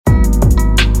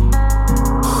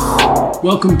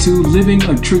Welcome to Living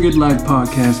a Triggered Life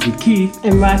podcast with Keith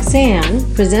and Roxanne,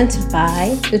 presented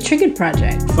by The Triggered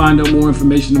Project. Find out more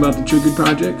information about The Triggered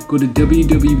Project. Go to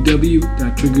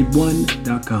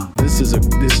www.triggered1.com. This is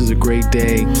a great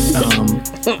day.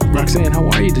 Roxanne, how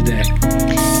are you today?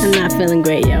 I'm not feeling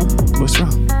great, yo. What's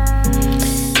wrong?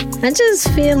 I'm just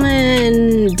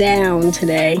feeling down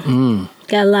today.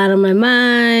 Got a lot on my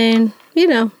mind. You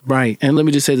know. Right. And let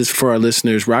me just say this for our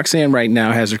listeners. Roxanne right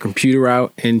now has her computer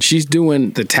out and she's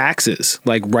doing the taxes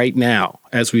like right now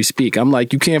as we speak. I'm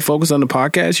like, you can't focus on the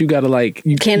podcast. You got to like.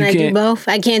 Can I do both?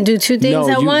 I can't do two things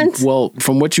at once? Well,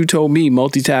 from what you told me,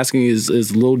 multitasking is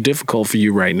a little difficult for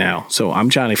you right now. So I'm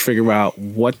trying to figure out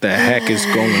what the heck is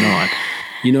going on.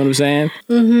 You know what I'm saying?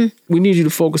 Mm-hmm. We need you to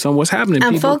focus on what's happening.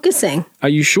 I'm focusing. Are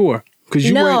you sure?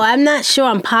 I'm not sure.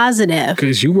 I'm positive.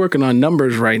 Because you're working on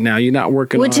numbers right now. You're not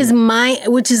working which is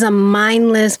a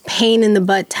mindless, pain in the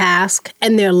butt task,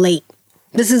 and they're late.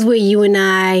 This is where you and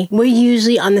I, we're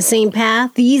usually on the same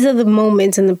path. These are the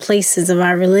moments and the places of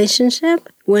our relationship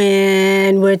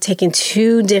when we're taking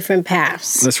two different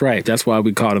paths. That's right. That's why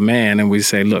we call a man and we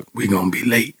say, look, we're going to be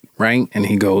late. Right? And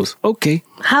he goes, okay.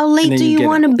 How late do you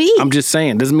want to be? I'm just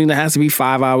saying. Doesn't mean it has to be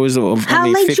 5 hours or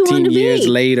 15 years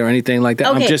late or anything like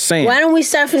that. Okay. I'm just saying. Why don't we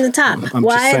start from the top?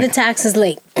 Why are the taxes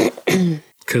late?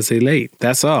 Because they're late.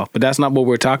 That's all. But that's not what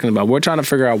we're talking about. We're trying to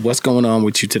figure out what's going on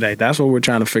with you today. That's what we're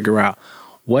trying to figure out.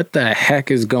 What the heck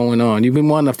is going on? You've been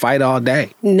wanting to fight all day.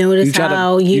 Notice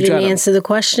how you didn't answer the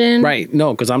question? Right.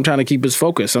 No, because I'm trying to keep us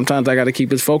focused. Sometimes I got to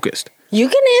keep us focused. You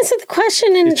can answer the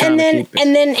question and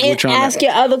then ask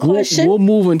your other question. We'll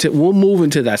move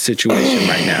into that situation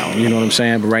right now. You know what I'm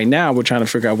saying? But right now we're trying to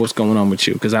figure out what's going on with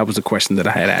you because that was a question that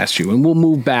I had asked you, and we'll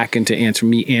move back into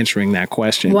me answering that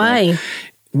question. Why?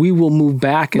 We will move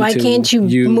back into. Why can't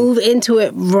you move into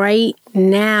it right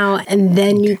now and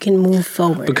then you can move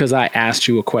forward? Because I asked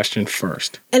you a question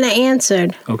first. And I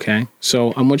answered. Okay.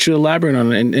 So I want you to elaborate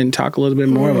on it and talk a little bit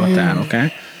more about that,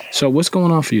 okay? So what's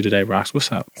going on for you today, Rox?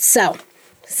 What's up? So,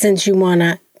 since you want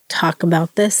to talk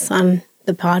about this on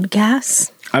the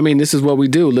podcast. I mean, this is what we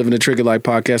do, Living a Triggered Life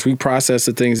podcast. We process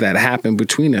the things that happen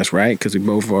between us, right? Because we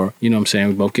both are, you know what I'm saying,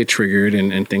 we both get triggered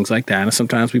and things like that. And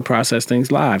sometimes we process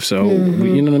things live. So,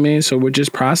 you know what I mean? So we're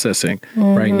just processing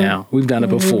right now. We've done it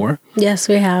before. Yes,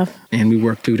 we have. And we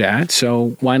worked through that.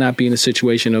 So why not be in a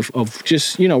situation of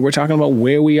just, you know, we're talking about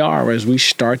where we are as we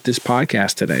start this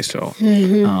podcast today. So,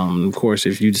 of course,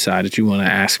 if you decide that you want to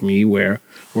ask me where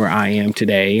I am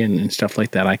today and stuff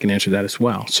like that, I can answer that as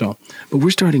well. So, but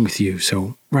we're starting with you.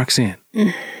 So, Roxanne,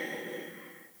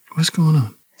 what's going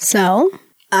on? So,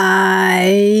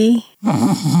 I'm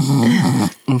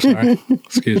sorry.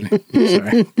 Excuse me. I'm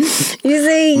sorry. You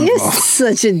see, you're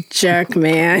such a jerk,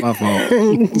 man. My fault.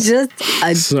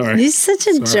 Sorry. You're such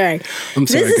a jerk. I'm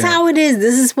sorry. This is how it is.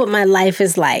 This is what my life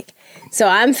is like. So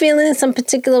I'm feeling some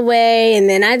particular way, and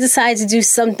then I decide to do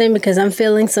something because I'm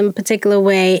feeling some particular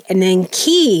way, and then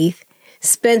Keith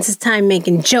spends his time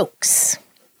making jokes.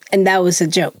 And that was a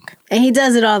joke. And he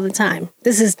does it all the time.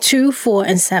 This is 2, 4,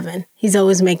 and 7. He's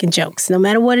always making jokes. No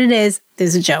matter what it is,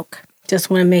 there's a joke. Just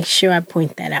want to make sure I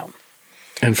point that out.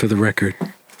 And for the record,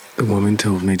 the woman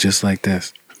told me just like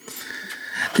this.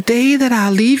 The day that I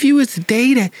leave you is the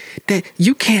day that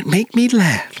you can't make me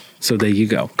laugh. So there you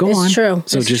go. Go on. It's true.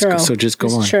 So just go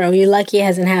on. It's true. You're lucky it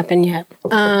hasn't happened yet.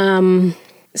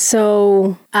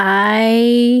 So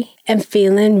I am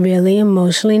feeling really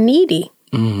emotionally needy.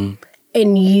 Mm-hmm.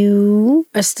 And you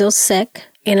are still sick,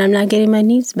 and I'm not getting my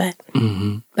needs met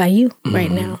by you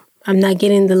right now. I'm not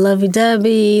getting the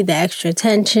lovey-dovey, the extra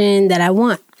attention that I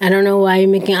want. I don't know why you're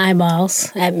making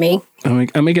eyeballs at me.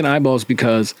 I'm making eyeballs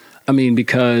because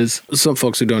some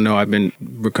folks who don't know, I've been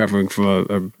recovering from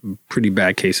a pretty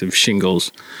bad case of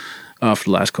shingles for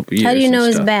the last couple of years. How do you know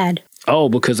it's bad? Oh,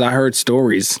 because I heard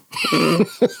stories.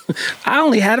 I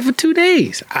only had it for 2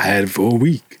 days. I had it for a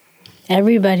week.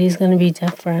 Everybody's going to be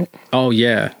different. Oh,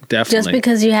 yeah, definitely. Just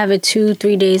because you have it 2,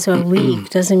 3 days or a week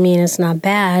doesn't mean it's not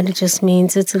bad. It just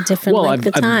means it's a different length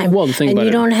of time. The thing about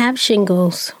you don't have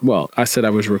shingles. Well, I said I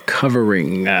was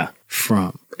recovering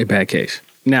from a bad case.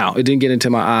 Now, it didn't get into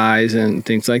my eyes and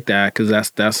things like that because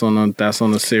that's on a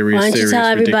serious. Why don't you tell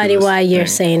everybody why you're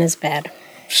saying it's bad?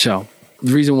 So,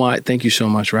 the reason why, thank you so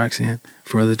much, Roxanne,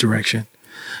 for the direction.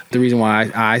 The reason why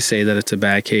I say that it's a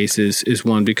bad case is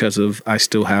one, because of I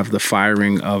still have the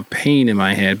firing of pain in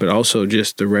my head, but also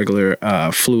just the regular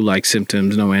flu-like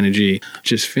symptoms, no energy,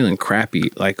 just feeling crappy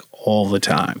like all the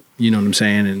time. You know what I'm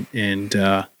saying? And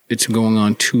it's going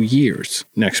on 2 years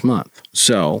next month.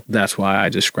 So that's why I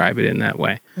describe it in that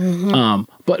way.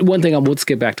 But one thing, let's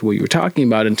get back to what you were talking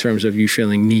about in terms of you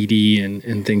feeling needy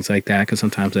and things like that, because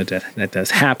sometimes that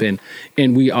does happen.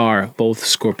 And we are both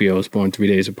Scorpios born 3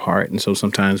 days apart. And so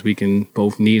sometimes we can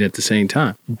both need at the same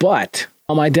time. But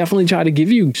I definitely try to give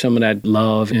you some of that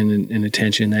love and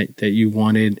attention that you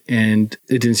wanted. And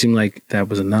it didn't seem like that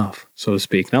was enough, so to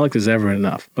speak. Not like there's ever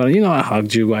enough. But, I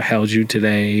hugged you. I held you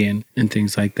today and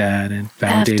things like that. And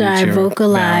validated After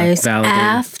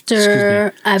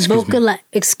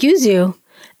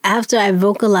I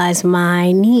vocalized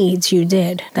my needs, you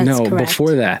did. That's correct.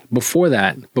 Before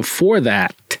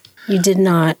that. You did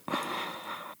not.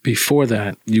 Before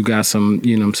that, you got some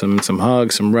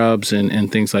hugs, some rubs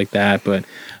and things like that. But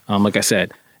like I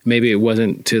said, maybe it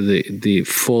wasn't to the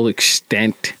full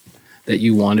extent that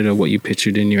you wanted or what you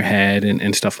pictured in your head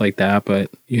and stuff like that.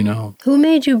 But, Who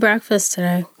made you breakfast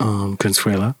today?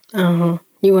 Consuela.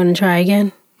 You want to try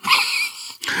again?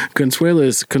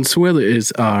 Consuela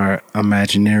is our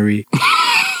imaginary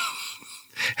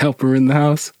helper in the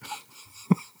house.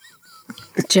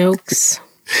 Jokes.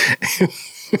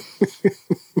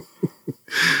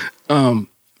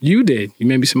 You did. You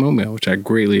made me some oatmeal, which I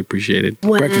greatly appreciated.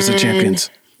 Breakfast of Champions.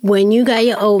 When you got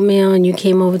your oatmeal and you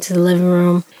came over to the living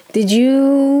room, did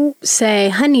you say,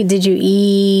 honey, did you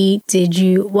eat?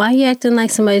 Why are you acting like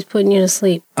somebody's putting you to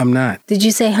sleep? I'm not. Did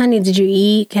you say, honey, did you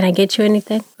eat? Can I get you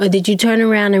anything? Or did you turn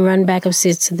around and run back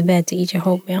upstairs to the bed to eat your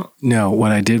oatmeal? No,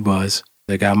 what I did was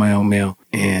I got my oatmeal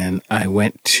and I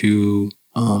went to...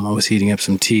 I was heating up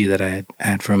some tea that I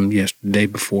had from yesterday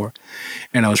before.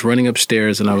 And I was running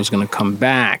upstairs and I was going to come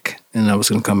back. And I was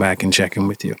going to come back and check in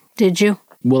with you. Did you?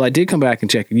 Well, I did come back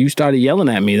and check. You started yelling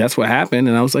at me. That's what happened.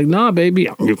 And I was like, nah, baby,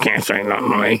 you can't say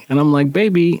nothing to me. And I'm like,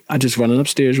 baby, I just running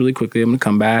upstairs really quickly. I'm going to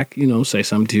come back, say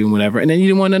something to you and whatever. And then you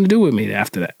didn't want nothing to do with me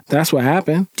after that. That's what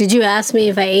happened. Did you ask me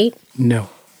if I ate? No.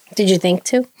 Did you think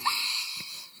to?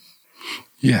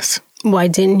 Yes. Why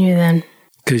didn't you then?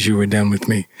 Because you were done with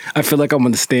me. I feel like I'm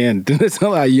on the stand. Didn't it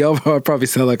sound like I yell? I probably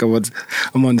sound like I'm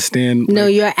on the stand. No,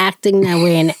 you're acting that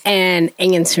way and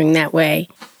answering that way.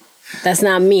 That's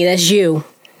not me. That's you.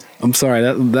 I'm sorry.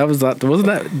 Wasn't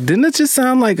that? Didn't it just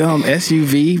sound like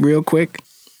SUV real quick?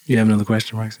 You have another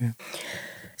question, Roxanne?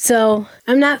 So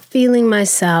I'm not feeling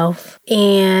myself,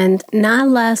 and not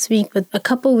last week, but a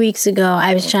couple weeks ago,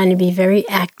 I was trying to be very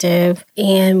active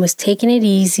and was taking it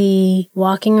easy,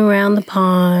 walking around the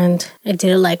pond. I did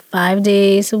it like 5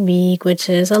 days a week, which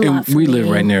is a lot for me. We live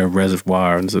right near a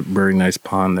reservoir. It's a very nice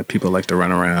pond that people like to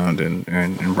run around and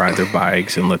ride their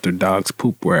bikes and let their dogs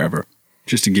poop wherever,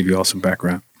 just to give you all some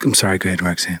background. I'm sorry, go ahead,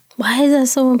 Roxanne. Why is that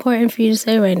so important for you to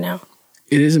say right now?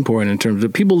 It is important in terms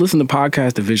of people listen to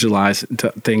podcasts to visualize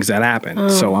things that happen.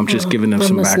 So I'm just giving them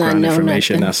some background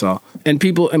information. Nothing. That's all.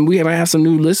 And we have some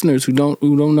new listeners who don't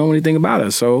know anything about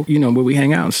us. So, where we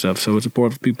hang out and stuff. So it's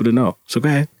important for people to know. So go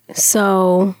ahead.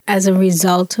 So as a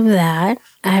result of that,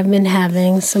 I've been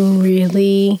having some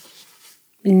really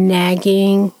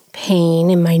nagging pain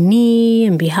in my knee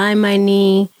and behind my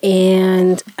knee,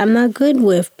 and I'm not good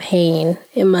with pain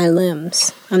in my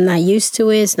limbs. I'm not used to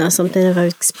it. It's not something that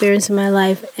I've experienced in my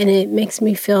life, and it makes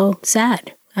me feel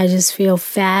sad. I just feel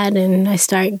fat, and I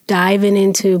start diving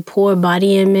into poor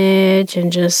body image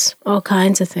and just all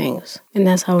kinds of things, and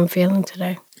that's how I'm feeling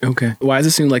today. Okay. Why does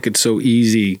it seem like it's so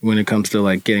easy when it comes to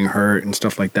like getting hurt and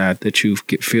stuff like that you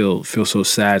feel so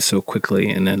sad so quickly,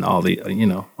 and then all the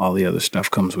other stuff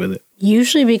comes with it?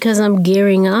 Usually because I'm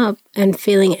gearing up and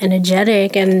feeling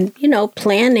energetic and,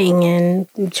 planning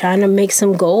and trying to make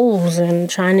some goals and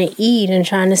trying to eat and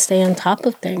trying to stay on top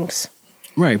of things.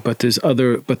 Right, but there's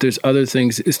other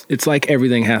things. It's like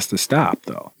everything has to stop,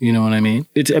 though. You know what I mean?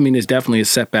 It's definitely a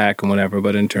setback and whatever,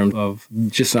 but in terms of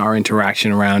just our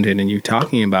interaction around it and you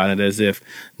talking about it as if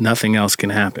nothing else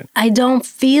can happen. I don't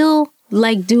feel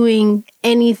like doing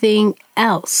anything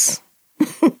else.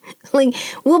 Like,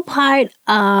 what part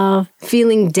of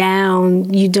feeling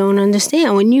down you don't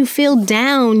understand? When you feel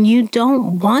down, you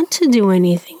don't want to do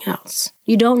anything else.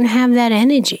 You don't have that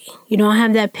energy. You don't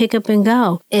have that pick up and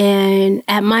go. And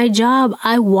at my job,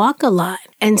 I walk a lot.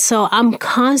 And so I'm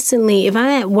constantly, if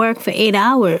I'm at work for 8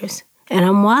 hours and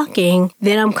I'm walking,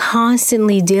 then I'm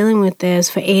constantly dealing with this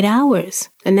for 8 hours.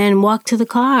 and then walk to the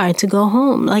car to go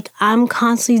home. Like, I'm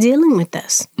constantly dealing with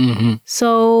this. Mm-hmm.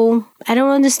 So I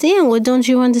don't understand. What don't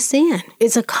you understand?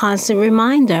 It's a constant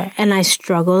reminder, and I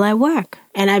struggle at work.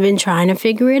 And I've been trying to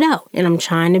figure it out, and I'm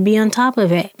trying to be on top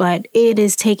of it. But it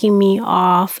is taking me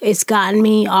off. It's gotten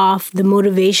me off the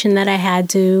motivation that I had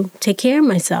to take care of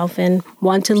myself and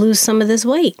want to lose some of this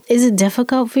weight. Is it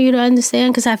difficult for you to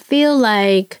understand? Because I feel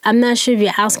like, I'm not sure if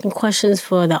you're asking questions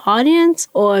for the audience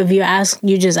or if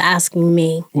you're just asking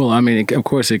me. Well, I mean, of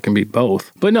course it can be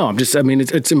both. But no,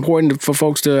 it's important for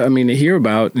folks to hear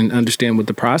about and understand what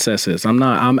the process is.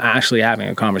 I'm actually having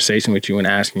a conversation with you and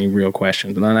asking you real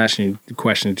questions. I'm not asking you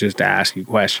questions just to ask you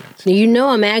questions. You know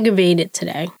I'm aggravated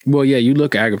today. Well, yeah, you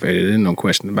look aggravated. There's no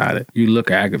question about it. You look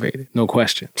aggravated. No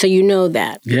question. So you know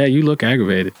that. Yeah, you look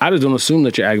aggravated. I just don't assume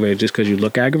that you're aggravated just because you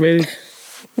look aggravated.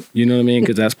 You know what I mean?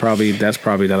 Because that's probably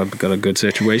not a good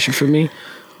situation for me.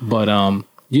 But,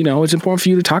 it's important for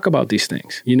you to talk about these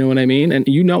things. You know what I mean? And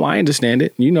I understand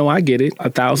it. I get it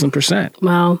 1,000%.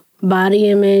 Well, body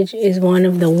image is one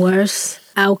of the worst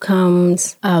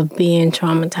outcomes of being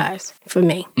traumatized for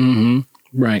me. Mm-hmm.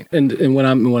 Right. And what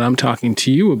I'm talking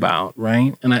to you about,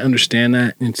 right? And I understand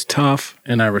that it's tough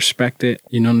and I respect it.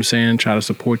 You know what I'm saying? Try to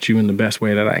support you in the best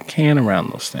way that I can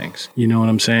around those things. You know what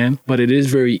I'm saying? But it is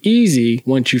very easy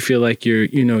once you feel like you're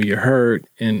hurt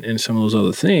and some of those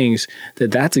other things,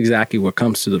 that's exactly what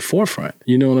comes to the forefront.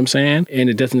 You know what I'm saying? And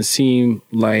it doesn't seem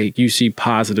like you see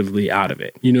positively out of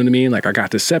it. You know what I mean? Like, I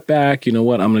got this setback. You know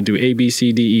what? I'm going to do A, B,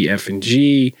 C, D, E, F, and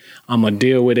G. I'm going to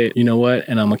deal with it. You know what?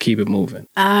 And I'm going to keep it moving.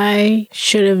 I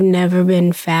should have never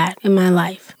been fat in my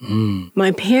life.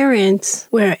 My parents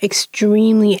were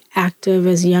extremely active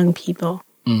as young people.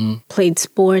 Mm-hmm. Played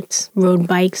sports, rode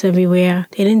bikes everywhere.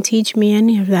 They didn't teach me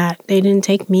any of that. They didn't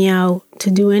take me out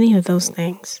to do any of those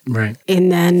things. Right.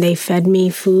 And then they fed me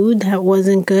food that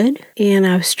wasn't good. And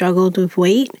I've struggled with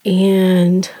weight.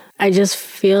 And I just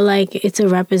feel like it's a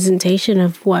representation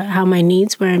of how my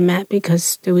needs were met,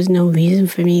 because there was no reason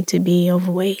for me to be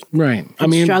overweight. Right.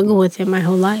 I struggled with it my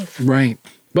whole life. Right.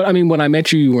 But when I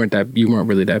met you, you weren't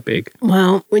really that big.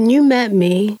 Well, when you met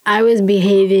me, I was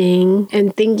behaving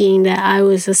and thinking that I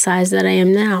was the size that I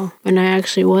am now, and I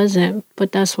actually wasn't.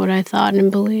 But that's what I thought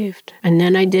and believed. And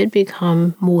then I did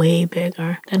become way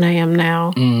bigger than I am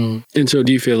now. Mm. And so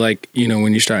do you feel like,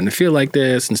 when you're starting to feel like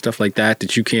this and stuff like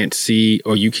that you can't see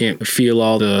or you can't feel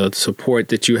all the support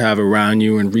that you have around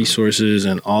you and resources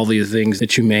and all these things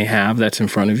that you may have that's in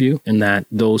front of you, and that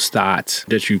those thoughts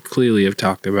that you clearly have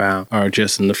talked about are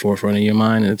just in the forefront of your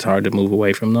mind and it's hard to move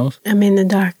away from those? I'm in the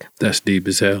dark. That's deep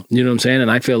as hell. You know what I'm saying?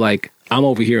 And I feel like I'm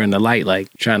over here in the light, like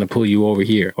trying to pull you over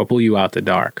here or pull you out the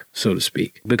dark, so to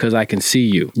speak, because I can see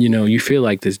you. You feel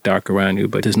like there's dark around you,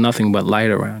 but there's nothing but light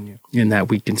around you. In that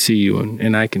we can see you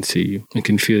and I can see you and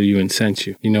can feel you and sense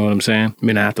you. You know what I'm saying? I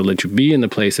mean, I have to let you be in the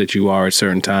place that you are at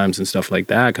certain times and stuff like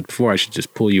that, because before I should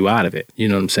just pull you out of it. You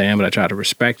know what I'm saying? But I try to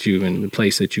respect you in the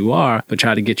place that you are, but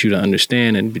try to get you to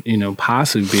understand and,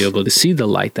 possibly be able to see the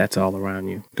light that's all around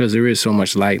you. Because there is so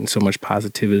much light and so much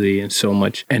positivity and so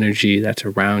much energy that's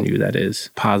around you that is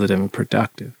positive and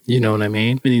productive. You know what I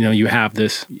mean? And, you have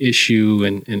this issue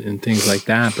and things like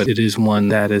that, but it is one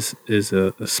that is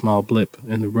a small blip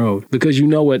in the road. Because you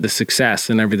know what the success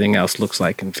and everything else looks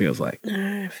like and feels like.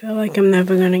 I feel like I'm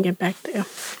never going to get back there.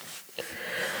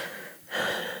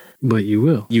 But you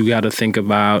will. You got to think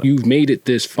about, you've made it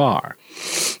this far,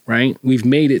 right? We've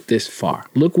made it this far.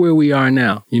 Look where we are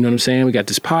now. You know what I'm saying? We got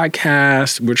this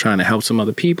podcast. We're trying to help some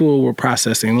other people. We're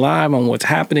processing live on what's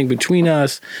happening between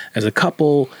us as a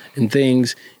couple and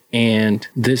things. And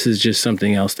this is just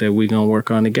something else that we're going to work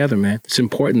on together, man. It's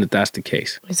important that that's the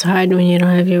case. It's hard when you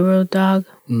don't have your road dog.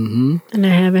 Mm-hmm. And I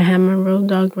haven't had my road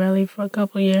dog really for a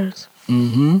couple of years.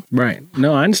 Mm-hmm. Right.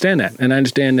 No, I understand that. And I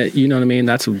understand that, you know what I mean?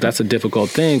 That's a difficult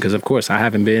thing because, of course, I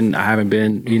haven't been,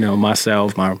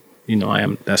 myself,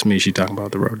 that's me. She talking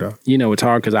about the road dog. It's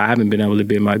hard because I haven't been able to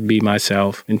be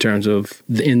myself in terms of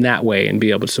in that way and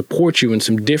be able to support you in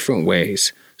some different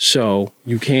ways. So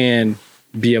you can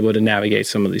be able to navigate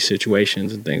some of these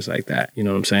situations and things like that. You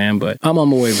know what I'm saying? But I'm on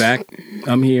my way back.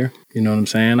 I'm here. You know what I'm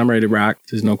saying? I'm ready to rock.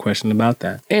 There's no question about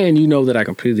that. And you know that I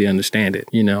completely understand it.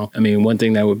 One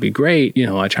thing that would be great,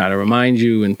 I try to remind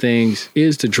you and things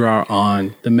is to draw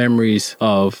on the memories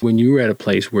of when you were at a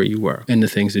place where you were and the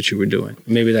things that you were doing.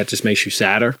 Maybe that just makes you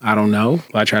sadder. I don't know.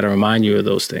 But I try to remind you of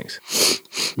those things.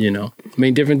 You know, I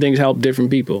mean, different things help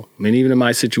different people. I mean, even in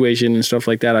my situation and stuff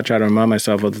like that, I try to remind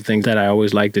myself of the things that I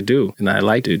always like to do and I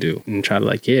like to do and try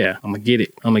to I'm going to get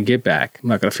it. I'm going to get back. I'm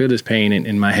not going to feel this pain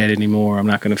in my head anymore. I'm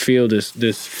not going to feel this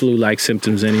flu-like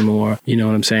symptoms anymore. You know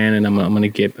what I'm saying? And I'm going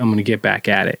to get back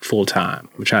at it full time. I'm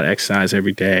going to try to exercise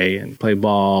every day and play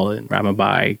ball and ride my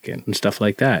bike and stuff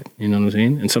like that. You know what I'm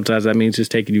saying? And sometimes that means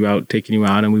just taking you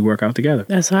out and we work out together.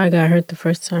 That's how I got hurt the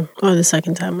first time. Or the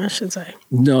second time, I should say.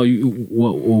 No,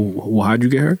 how'd you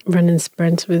get hurt? Running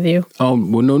sprints with you. Oh,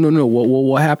 well, no.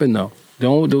 What happened, though?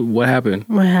 What happened?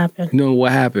 What happened? No,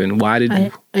 what happened? Why did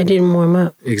you? I didn't warm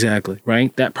up. Exactly,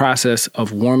 right? That process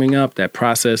of warming up, that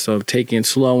process of taking it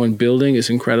slow and building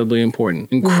is incredibly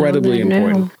important. Incredibly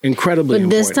important. But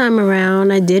this time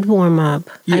around, I did warm up.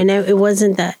 Yeah. I know it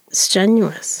wasn't that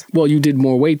strenuous. Well, you did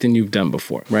more weight than you've done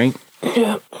before, right?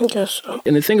 Yeah, I guess so.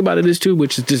 And the thing about it is, too,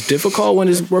 which is just difficult when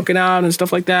it's working out and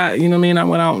stuff like that. You know what I mean? I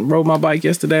went out and rode my bike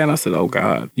yesterday and I said, oh,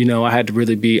 God. You know, I had to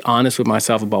really be honest with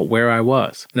myself about where I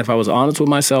was. And if I was honest with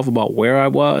myself about where I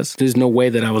was, there's no way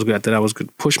that I was going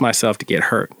to push myself to get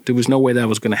hurt. There was no way that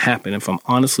was going to happen if I'm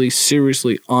honestly,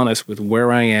 seriously honest with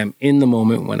where I am in the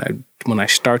moment when I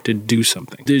start to do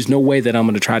something. There's no way that I'm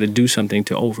going to try to do something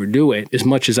to overdo it as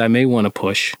much as I may want to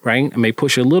push, right? I may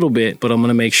push a little bit, but I'm going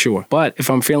to make sure. But if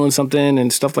I'm feeling something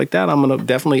and stuff like that, I'm going to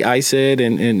definitely ice it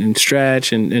and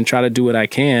stretch and try to do what I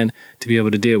can to be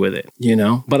able to deal with it, you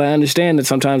know? But I understand that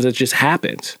sometimes it just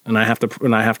happens and I have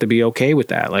to be okay with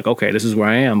that. Like, okay, this is where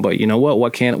I am, but you know what?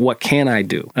 What can I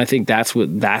do? And I think that's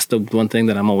the one thing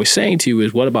that I'm always saying to you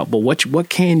is what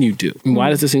can you do? And why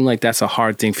does it seem like that's a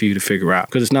hard thing for you to figure out?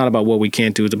 Because it's not about what we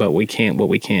can't do, it's about what we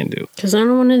can do. Because I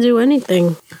don't want to do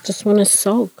anything. Just want to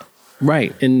sulk.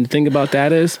 Right. And the thing about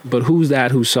that is, but who's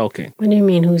sulking? What do you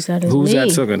mean, who's that? Who's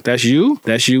that sulking? That's you?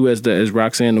 That's you as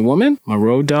Roxanne the woman? My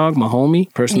road dog, my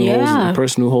homie,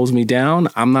 person who holds me down?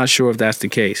 I'm not sure if that's the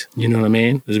case. You know what I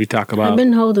mean? As we talk about. I've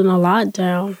been holding a lot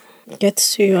down. It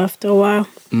gets to you after a while.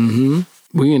 Mm-hmm.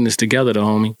 We in this together, though,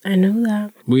 homie. I know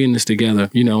that. We in this together.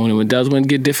 You know, when it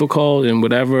get difficult and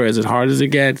whatever, as hard as it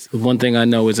gets, the one thing I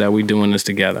know is that we doing this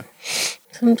together.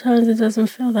 Sometimes it doesn't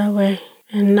feel that way.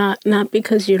 And not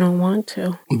because you don't want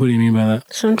to. What do you mean by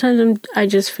that? Sometimes I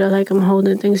just feel like I'm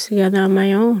holding things together on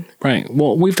my own. Right.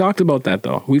 Well, we've talked about that,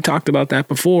 though. We've talked about that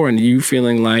before, and you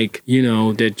feeling like, you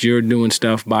know, that you're doing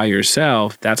stuff by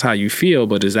yourself. That's how you feel,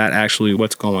 but is that actually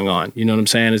what's going on? You know what I'm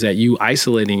saying? Is that you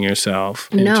isolating yourself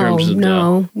in terms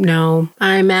of No.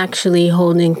 I'm actually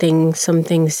holding some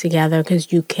things together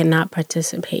because you cannot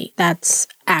participate. That's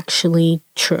actually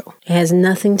true. It has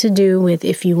nothing to do with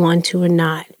if you want to or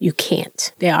not. You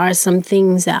can't. There are some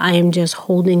things that I am just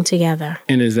holding together.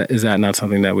 And is that not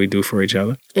something that we do for each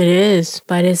other? It is,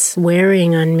 but it's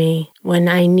wearing on me. When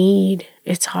I need,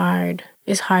 it's hard.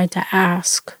 It's hard to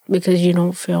ask because you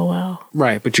don't feel well.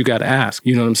 Right, but you got to ask.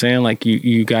 You know what I'm saying? Like,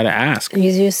 you got to ask.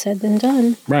 Easier said than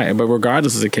done. Right, but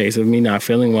regardless of the case of me not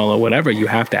feeling well or whatever, you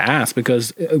have to ask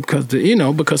because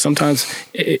sometimes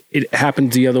it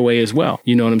happens the other way as well.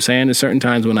 You know what I'm saying? There's certain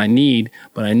times when I need,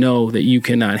 but I know that you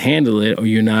cannot handle it or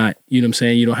you're not, you know what I'm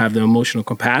saying? You don't have the emotional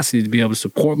capacity to be able to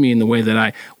support me in the way that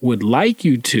I would like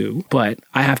you to, but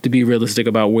I have to be realistic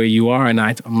about where you are and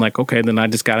I'm like, okay, then I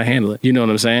just got to handle it. You know what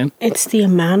I'm saying? It's the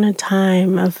amount of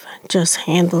time of just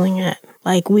handling it.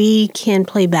 Like, we can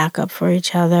play backup for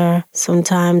each other.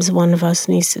 Sometimes one of us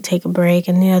needs to take a break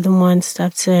and the other one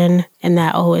steps in. And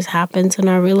that always happens in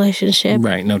our relationship.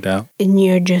 Right, no doubt. And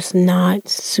you're just not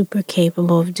super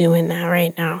capable of doing that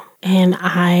right now. And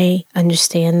I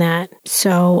understand that.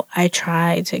 So I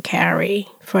try to carry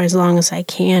for as long as I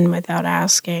can without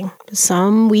asking.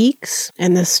 Some weeks,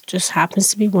 and this just happens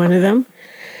to be one of them,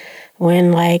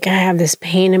 when like I have this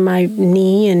pain in my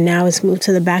knee and now it's moved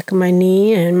to the back of my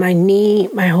knee and my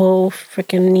whole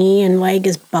freaking knee and leg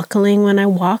is buckling when I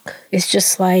walk. It's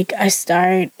just like I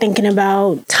start thinking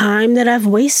about time that I've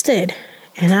wasted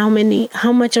and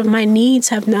how much of my needs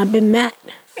have not been met.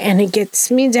 And it gets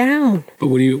me down. But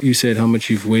what do you said how much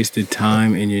you've wasted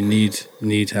time and your needs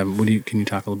have, can you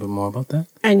talk a little bit more about that?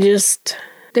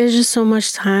 There's just so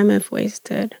much time I've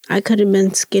wasted. I could have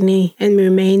been skinny and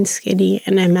remained skinny,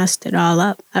 and I messed it all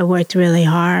up. I worked really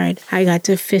hard. I got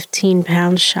to 15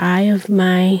 pounds shy of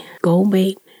my goal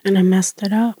weight, and I messed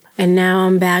it up. And now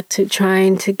I'm back to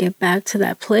trying to get back to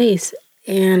that place,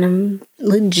 and I'm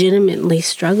legitimately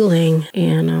struggling,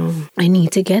 and I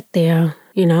need to get there.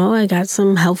 You know, I got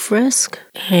some health risk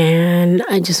and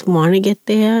I just want to get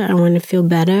there. I want to feel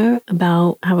better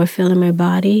about how I feel in my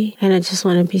body and I just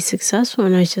want to be successful.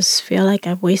 And I just feel like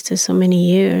I've wasted so many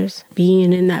years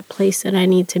being in that place that I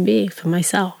need to be for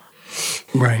myself.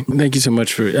 Right. Thank you so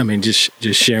much for,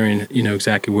 just sharing,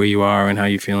 exactly where you are and how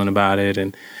you're feeling about it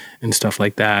and stuff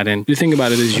like that. And the thing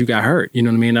about it is you got hurt. You know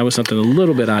what I mean? That was something a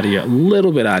little bit out of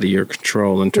your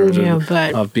control in terms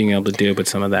of being able to deal with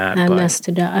some of that. I messed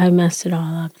it up. I messed it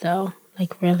all up though,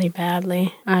 like really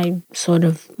badly. I sort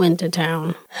of went to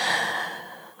town,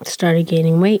 started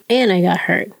gaining weight, and I got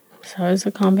hurt. So it was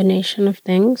a combination of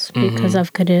things because I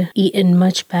could have eaten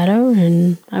much better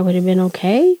and I would have been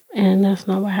okay. And that's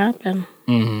not what happened.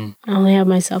 I only have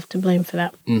myself to blame for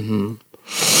that.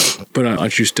 But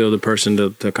aren't you still the person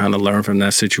to kind of learn from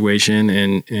that situation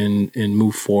and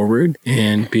move forward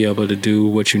and be able to do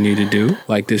what you need to do?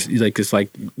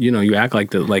 You act like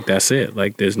that's it.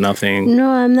 Like there's nothing. No,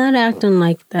 I'm not acting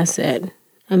like that's it.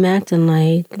 I'm acting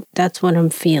like that's what I'm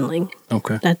feeling.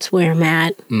 Okay. That's where I'm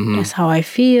at. That's how I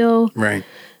feel. Right.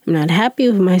 I'm not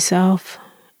happy with myself.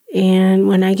 And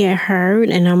when I get hurt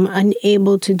and I'm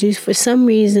unable to do, for some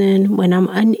reason, when I'm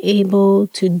unable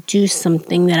to do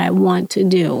something that I want to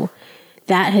do,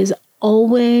 that has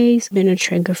always been a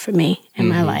trigger for me in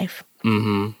my life.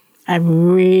 I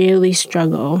really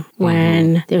struggle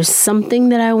when there's something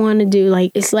that I want to do. Like,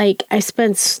 it's like I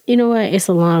spent, you know what? It's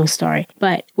a long story.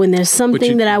 But when there's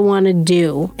something that I want to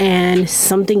do and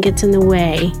something gets in the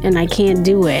way and I can't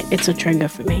do it, it's a trigger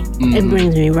for me. It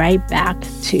brings me right back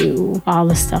to all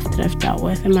the stuff that I've dealt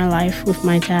with in my life with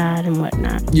my dad and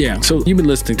whatnot. Yeah. So you've been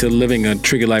listening to the Living a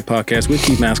Triggered Life podcast with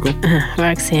Keith Maskell.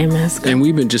 Roxanne Maskell. And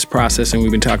we've been just processing.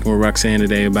 We've been talking with Roxanne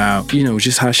today about,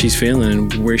 just how she's feeling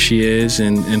and where she is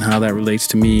and how that relates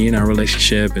to me and our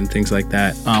relationship and things like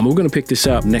that. We're going to pick this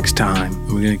up next time.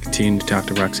 And we're going to continue to talk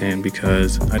to Roxanne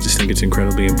because I just think it's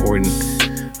incredibly important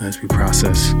as we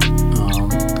process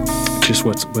just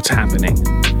what's happening.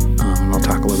 And I'll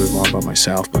talk a little bit more about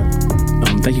myself. But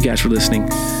thank you guys for listening.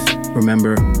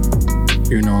 Remember,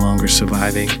 you're no longer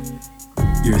surviving.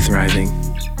 You're thriving.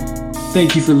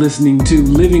 Thank you for listening to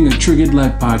Living a Triggered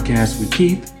Life podcast with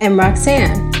Keith and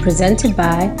Roxanne, presented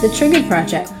by The Triggered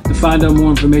Project. To find out more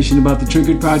information about The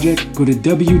Triggered Project, go to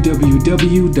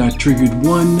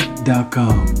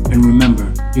www.triggered1.com. And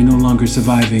remember, you're no longer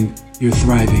surviving, you're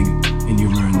thriving, and you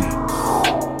learn that.